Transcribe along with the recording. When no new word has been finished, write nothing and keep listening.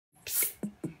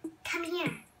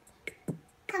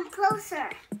closer.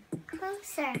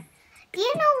 Closer. Do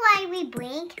you know why we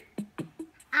blink?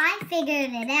 I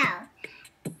figured it out.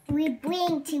 We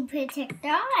blink to protect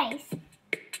our eyes.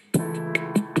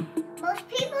 Most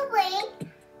people blink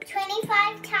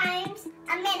 25 times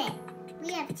a minute.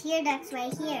 We have tear ducts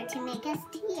right here to make us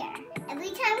tear. Every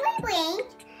time we blink,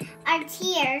 our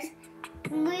tears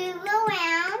move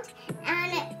around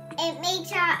and it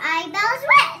makes our eyeballs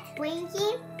wet.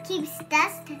 Blinking keeps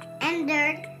dust and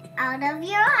dirt out of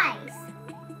your eyes.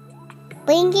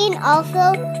 Blinking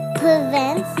also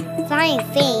prevents flying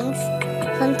things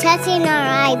from touching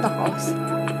our eyeballs.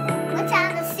 Let's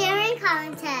have a staring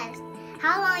contest.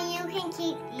 How long you can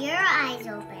keep your eyes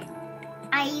open.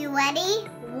 Are you ready?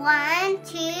 1,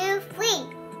 2, 3.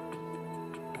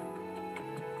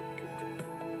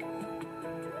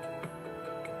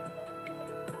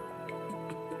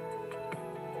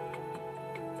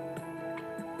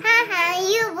 Haha,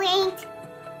 you blinked.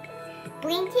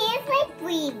 Blinking is like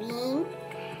breathing,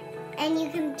 and you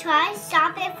can try to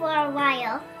stop it for a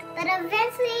while, but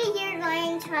eventually you're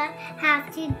going to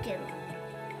have to do.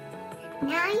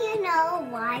 Now you know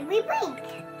why we blink.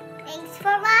 Thanks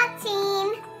for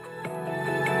watching.